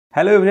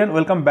Hello everyone,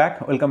 welcome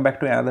back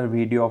to another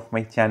video of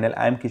my channel.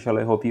 I am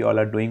Kishore. I hope you all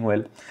are doing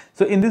well.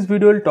 So in this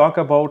video we'll talk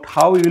about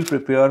how we will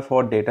prepare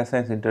for data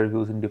science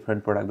interviews in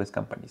different product based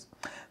companies.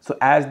 So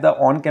as the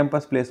on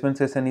campus placement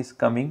session is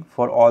coming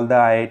for all the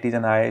IITs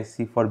and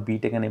IISc for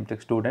BTech and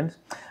MTech students,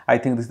 I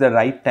think this is the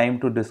right time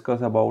to discuss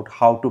about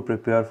how to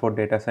prepare for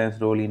data science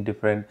role in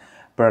different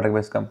product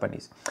based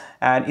companies.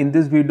 And in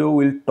this video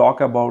we'll talk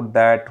about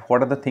that,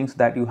 what are the things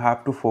that you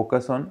have to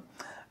focus on,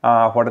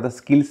 what are the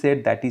skill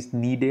set that is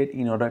needed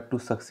in order to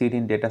succeed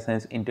in data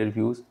science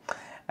interviews,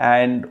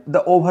 and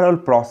the overall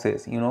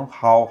process,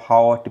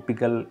 how a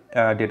typical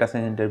data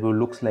science interview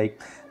looks like.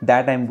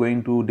 That I'm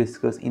going to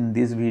discuss in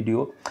this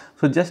video.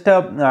 So just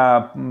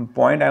a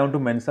point I want to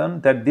mention,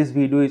 that this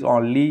video is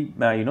only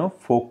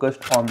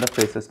focused on the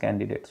freshers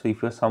candidate. So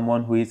if you're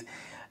someone who is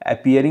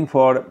appearing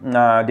for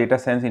data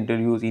science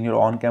interviews in your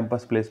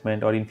on-campus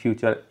placement, or in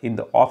future in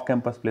the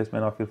off-campus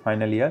placement of your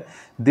final year,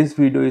 this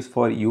video is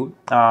for you.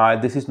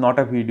 This is not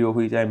a video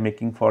which I am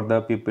making for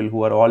the people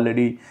who are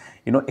already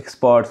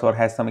experts or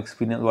has some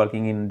experience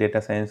working in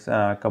data science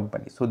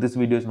companies. So this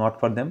video is not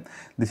for them.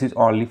 This is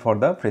only for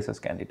the freshers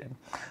candidate.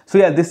 So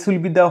yeah, this will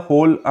be the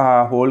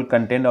whole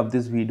content of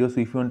this video.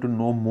 So if you want to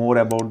know more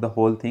about the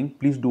whole thing,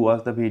 please do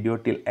watch the video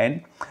till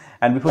end.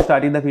 And before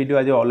starting the video,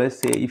 as I always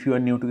say, if you are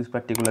new to this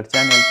particular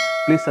channel,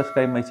 please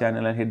subscribe my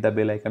channel and hit the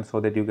bell icon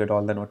so that you get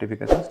all the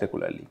notifications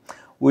regularly.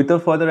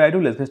 Without further ado,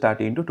 let's get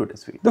started into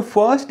today's video. The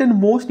first and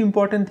most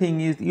important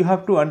thing is you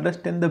have to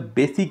understand the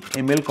basic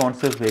ML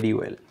concepts very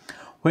well.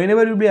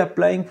 Whenever you'll be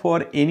applying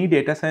for any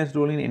data science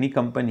role in any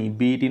company,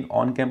 be it in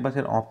on-campus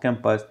and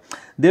off-campus,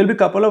 there will be a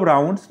couple of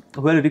rounds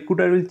where a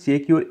recruiter will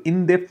check your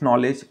in-depth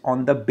knowledge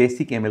on the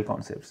basic ML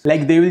concepts.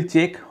 Like they will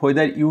check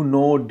whether you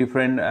know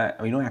different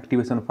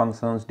activation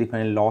functions,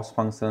 different loss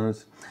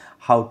functions,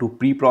 how to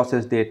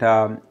pre-process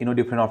data,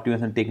 different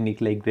optimization technique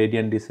like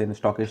gradient descent,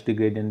 stochastic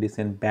gradient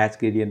descent, batch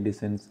gradient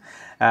descent.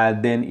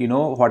 Then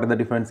what are the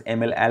different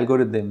ML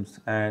algorithms,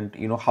 and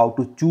how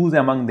to choose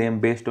among them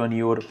based on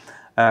your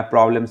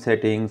problem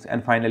settings,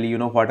 and finally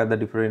what are the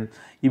different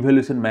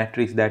evaluation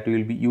metrics that you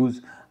will be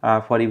used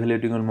for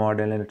evaluating your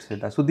model, and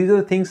etc. So these are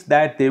the things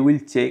that they will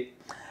check,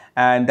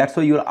 and that's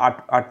why your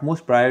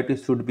utmost priority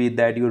should be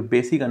that your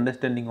basic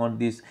understanding on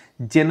this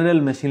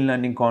general machine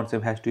learning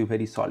concept has to be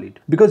very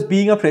solid. Because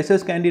being a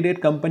freshers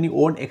candidate, company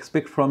won't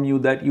expect from you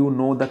that you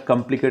know the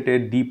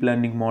complicated deep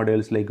learning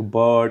models like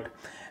BERT,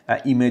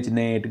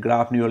 ImageNet,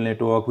 graph neural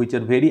network, which are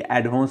very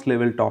advanced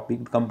level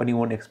topic. The company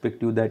won't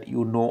expect you that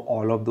you know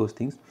all of those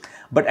things,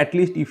 but at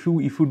least if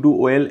you do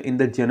well in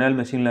the general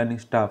machine learning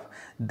stuff,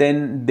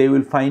 then they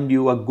will find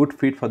you a good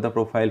fit for the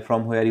profile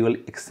from where you will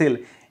excel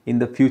in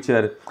the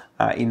future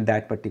in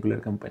that particular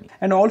company.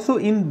 And also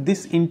in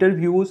these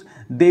interviews,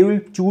 they will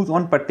choose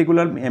on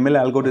particular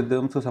ML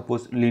algorithms. So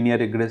suppose linear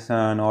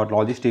regression or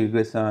logistic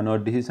regression or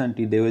decision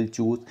tree, they will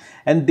choose,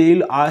 and they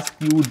will ask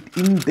you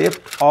in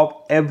depth of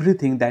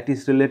everything that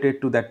is related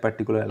to that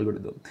particular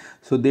algorithm.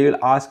 So they will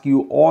ask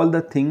you all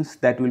the things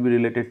that will be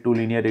related to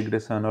linear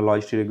regression or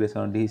logistic regression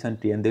or decision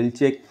tree, and they will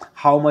check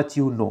how much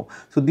you know.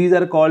 So these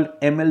are called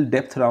ML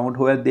depth round,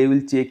 where they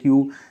will check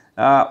you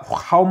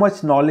how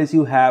much knowledge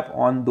you have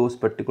on those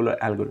particular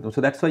algorithms.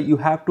 So that's why you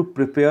have to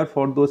prepare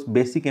for those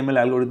basic ML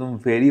algorithms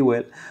very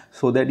well,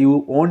 so that you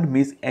won't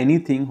miss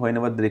anything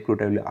whenever the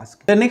recruiter will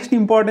ask. The next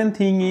important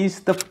thing is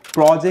the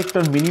project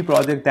or mini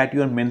project that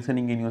you are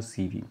mentioning in your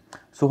CV.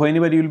 So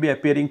whenever you will be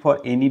appearing for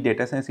any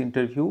data science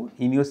interview,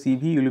 in your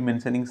CV you will be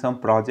mentioning some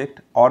project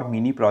or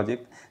mini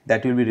project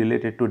that will be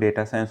related to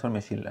data science or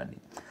machine learning.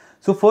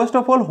 So first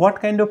of all, what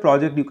kind of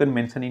project you can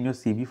mention in your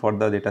CV for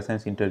the data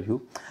science interview?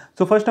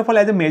 So first of all,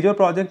 as a major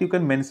project, you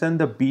can mention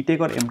the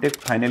BTech or MTech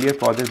final year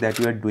project that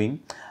you are doing.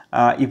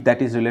 If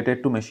that is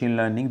related to machine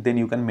learning, then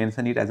you can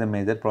mention it as a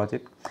major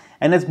project.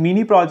 And as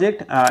mini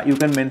project, you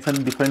can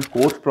mention different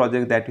course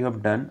projects that you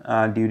have done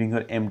during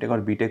your MTech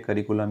or BTech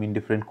curriculum in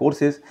different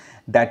courses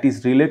that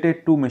is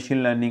related to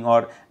machine learning,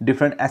 or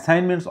different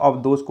assignments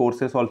of those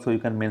courses also you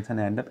can mention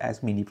and up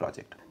as mini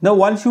project. Now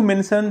once you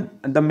mention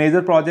the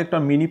major project or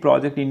mini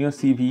project in your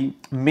CV,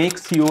 make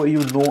sure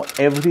you know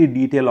every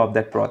detail of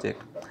that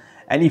project.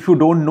 And if you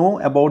don't know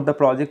about the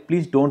project,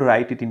 please don't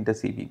write it in the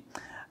CV.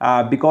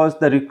 Because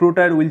the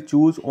recruiter will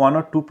choose one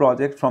or two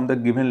projects from the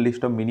given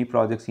list of mini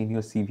projects in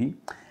your CV,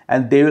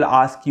 and they will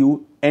ask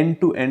you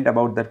end to end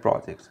about that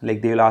projects.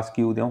 Like they will ask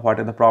you, what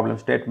are the problem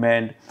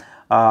statement,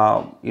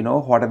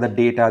 what are the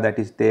data that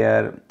is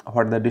there,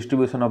 what are the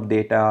distribution of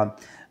data,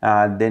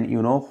 then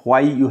why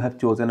you have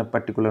chosen a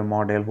particular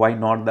model, why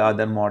not the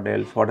other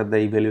models, what are the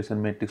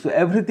evaluation metrics. So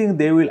everything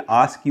they will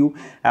ask you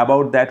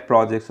about that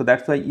project. So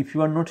that's why if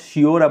you are not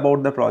sure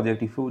about the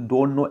project, if you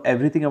don't know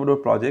everything about the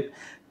project,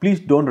 please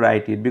don't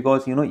write it,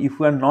 because if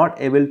you are not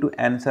able to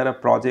answer a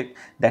project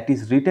that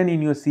is written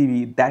in your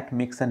CV, that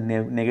makes a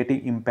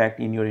negative impact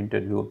in your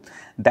interview,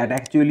 that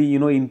actually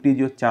increase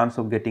your chance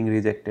of getting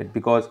rejected.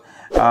 Because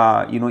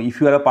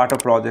if you are a part of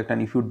project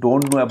and if you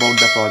don't know about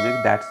the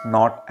project, that's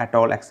not at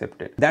all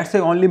accepted. That's why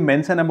only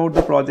mention about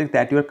the project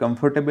that you are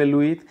comfortable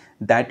with,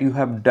 that you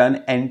have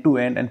done end to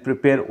end, and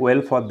prepare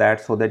well for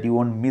that, so that you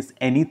won't miss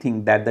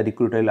anything that the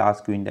recruiter will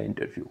ask you in the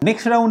interview.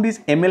 Next round is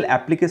ML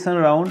application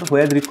round,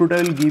 where the recruiter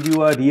will give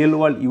you a real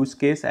world use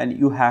case and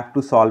you have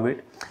to solve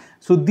it.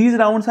 So these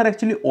rounds are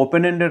actually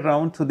open-ended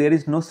rounds, so there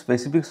is no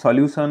specific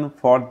solution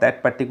for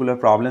that particular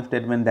problem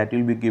statement that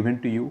will be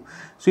given to you.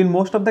 So in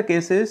most of the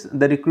cases,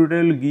 the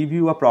recruiter will give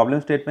you a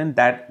problem statement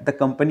that the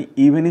company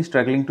even is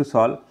struggling to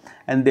solve,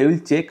 and they will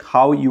check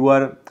how you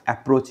are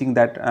approaching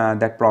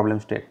that problem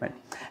statement.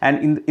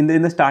 And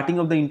in the starting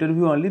of the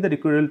interview only, the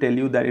recruiter will tell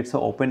you that it's an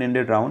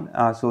open-ended round,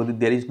 so that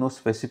there is no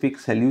specific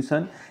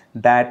solution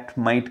that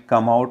might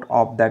come out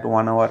of that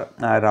 1 hour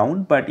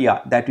round. But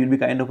yeah, that will be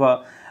kind of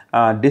a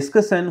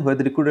discussion where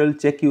the recruiter will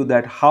check you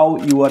that how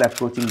you are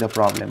approaching the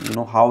problem,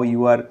 how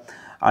you are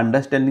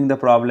understanding the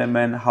problem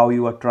and how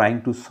you are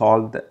trying to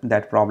solve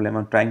that problem,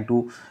 and trying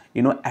to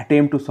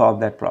attempt to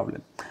solve that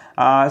problem.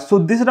 So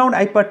this round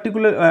I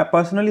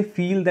personally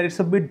feel that it's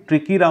a bit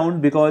tricky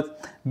round, because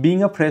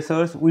being a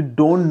freshers, we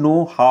don't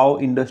know how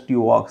industry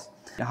works,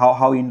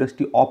 how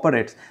industry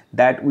operates,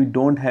 that we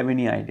don't have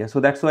any idea. So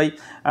that's why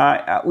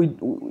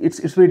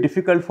it's very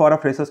difficult for a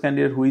freshers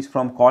candidate who is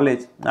from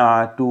college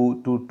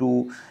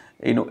to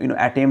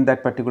attempt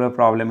that particular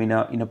problem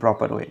in a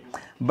proper way.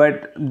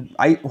 But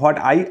what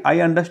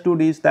I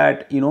understood is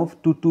that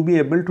to be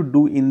able to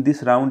do in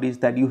this round is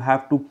that you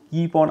have to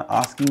keep on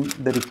asking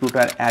the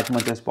recruiter as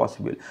much as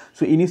possible.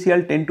 So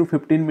initial 10 to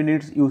 15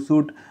 minutes you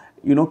should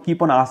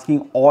keep on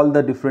asking all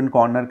the different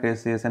corner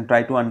cases and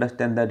try to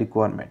understand the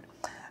requirement.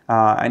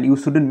 And you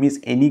shouldn't miss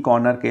any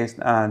corner case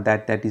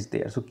that is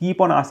there. So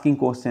keep on asking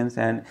questions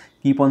and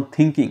keep on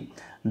thinking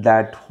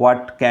that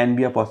what can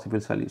be a possible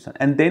solution.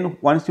 And then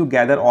once you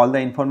gather all the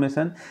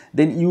information,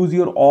 then use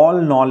your all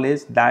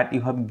knowledge that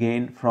you have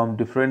gained from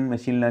different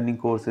machine learning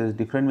courses,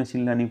 different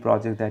machine learning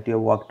projects that you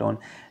have worked on,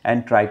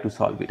 and try to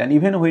solve it. And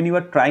even when you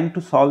are trying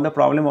to solve the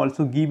problem,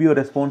 also give your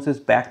responses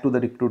back to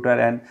the recruiter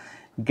and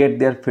get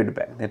their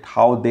feedback, that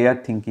how they are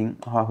thinking,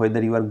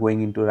 whether you are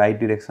going into right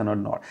direction or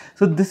not.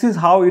 So this is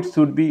how it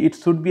should be. It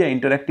should be an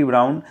interactive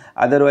round,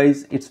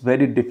 otherwise it's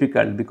very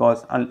difficult,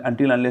 because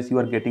unless you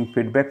are getting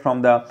feedback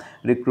from the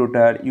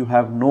recruiter, you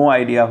have no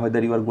idea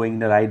whether you are going in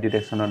the right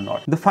direction or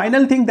not. The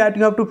final thing that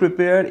you have to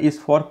prepare is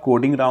for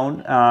coding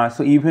round.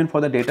 So even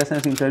for the data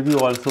science interview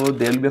also,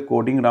 there will be a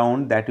coding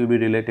round that will be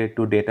related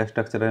to data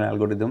structure and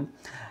algorithm.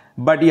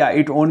 But yeah,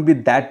 it won't be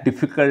that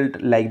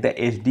difficult like the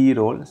SD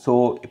role.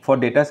 So for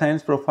data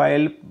science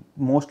profile,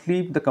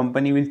 mostly the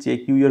company will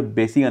check your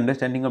basic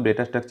understanding of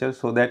data structure,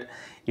 so that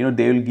they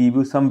will give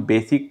you some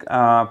basic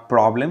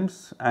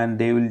problems, and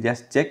they will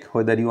just check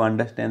whether you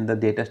understand the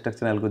data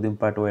structure algorithm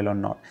part well or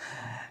not.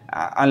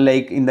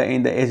 Unlike in the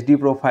SD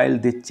profile,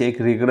 they check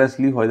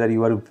rigorously whether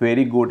you are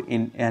very good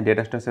in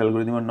data structure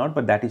algorithm or not,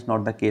 but that is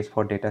not the case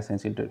for data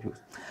science interviews.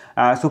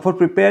 So for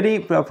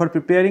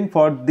preparing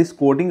for this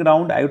coding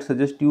round, I would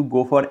suggest you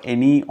go for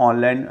any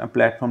online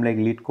platform like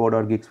LeetCode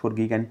or Gigs for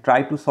Geek, and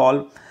try to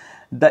solve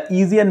the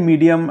easy and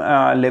medium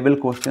level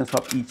questions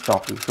of each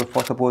topic. So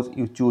for suppose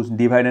you choose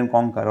divide and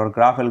conquer or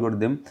graph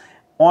algorithm,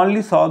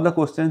 only solve the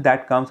questions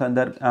that comes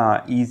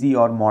under easy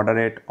or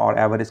moderate or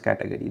average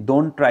category.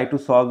 Don't try to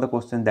solve the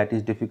question that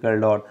is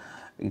difficult or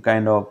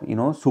kind of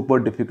super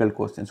difficult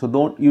questions.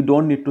 So you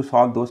don't need to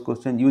solve those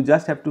questions. You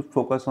just have to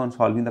focus on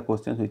solving the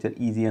questions which are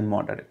easy and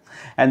moderate,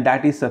 and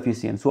that is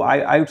sufficient. So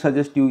I would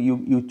suggest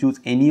you choose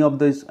any of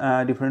these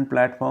different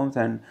platforms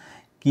and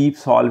keep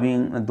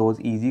solving those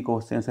easy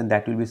questions, and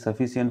that will be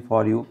sufficient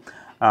for you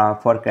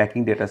for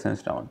cracking data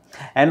science round.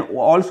 And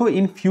also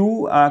in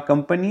few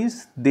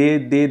companies,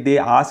 they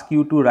ask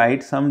you to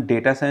write some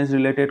data science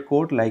related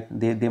code, like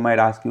they might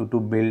ask you to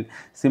build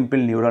simple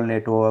neural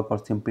network or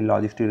simple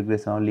logistic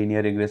regression or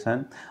linear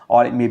regression,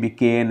 or maybe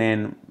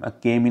KNN,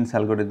 k-means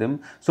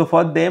algorithm. So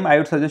for them, I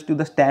would suggest you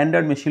the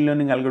standard machine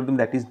learning algorithm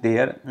that is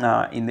there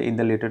in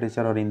the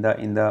literature or in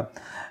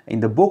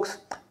the books.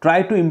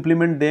 Try to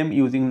implement them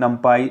using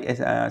NumPy,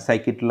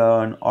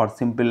 scikit-learn, or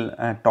simple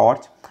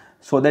torch,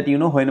 so that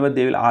whenever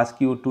they will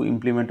ask you to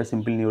implement a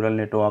simple neural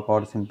network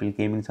or simple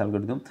k-means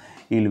algorithm,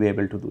 you will be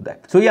able to do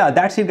that. So yeah,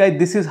 that's it guys.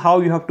 This is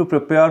how you have to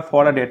prepare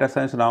for a data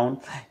science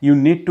round. You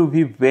need to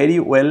be very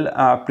well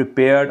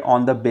prepared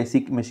on the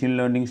basic machine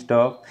learning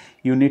stuff.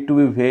 You need to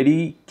be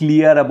very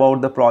clear about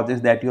the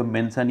projects that you have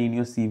mentioned in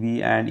your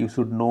CV, and you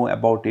should know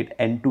about it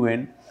end to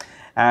end,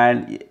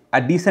 and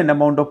a decent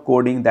amount of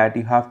coding that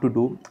you have to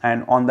do.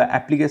 And on the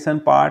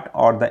application part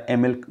or the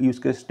ML use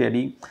case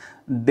study,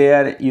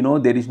 there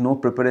there is no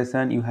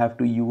preparation. You have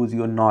to use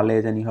your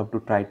knowledge and you have to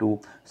try to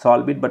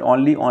solve it. But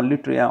only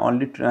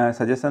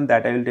suggestion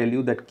that I will tell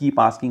you, that keep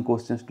asking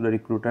questions to the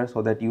recruiter,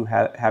 so that you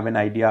have an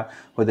idea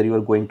whether you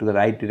are going to the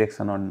right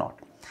direction or not.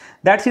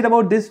 That's it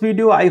about this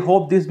video. I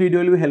hope this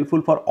video will be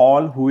helpful for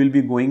all who will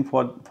be going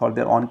for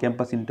their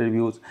on-campus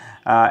interviews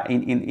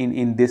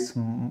in this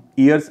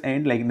year's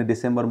end, like in the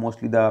December.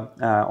 Mostly the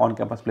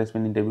on-campus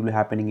placement interview will be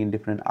happening in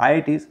different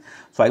IITs.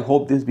 So I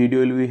hope this video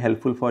will be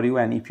helpful for you,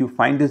 and if you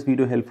find this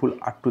video helpful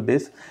up to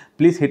this,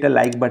 please hit a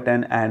like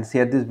button and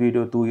share this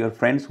video to your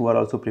friends who are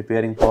also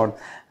preparing for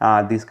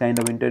these kind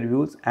of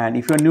interviews. And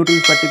if you are new to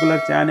this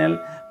particular channel,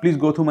 please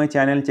go to my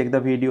channel, check the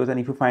videos, and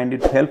if you find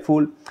it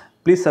helpful,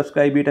 please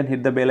subscribe it and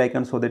hit the bell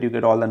icon so that you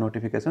get all the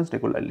notifications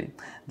regularly.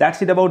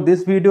 That's it about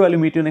this video. I'll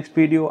meet you next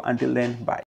video. Until then, bye.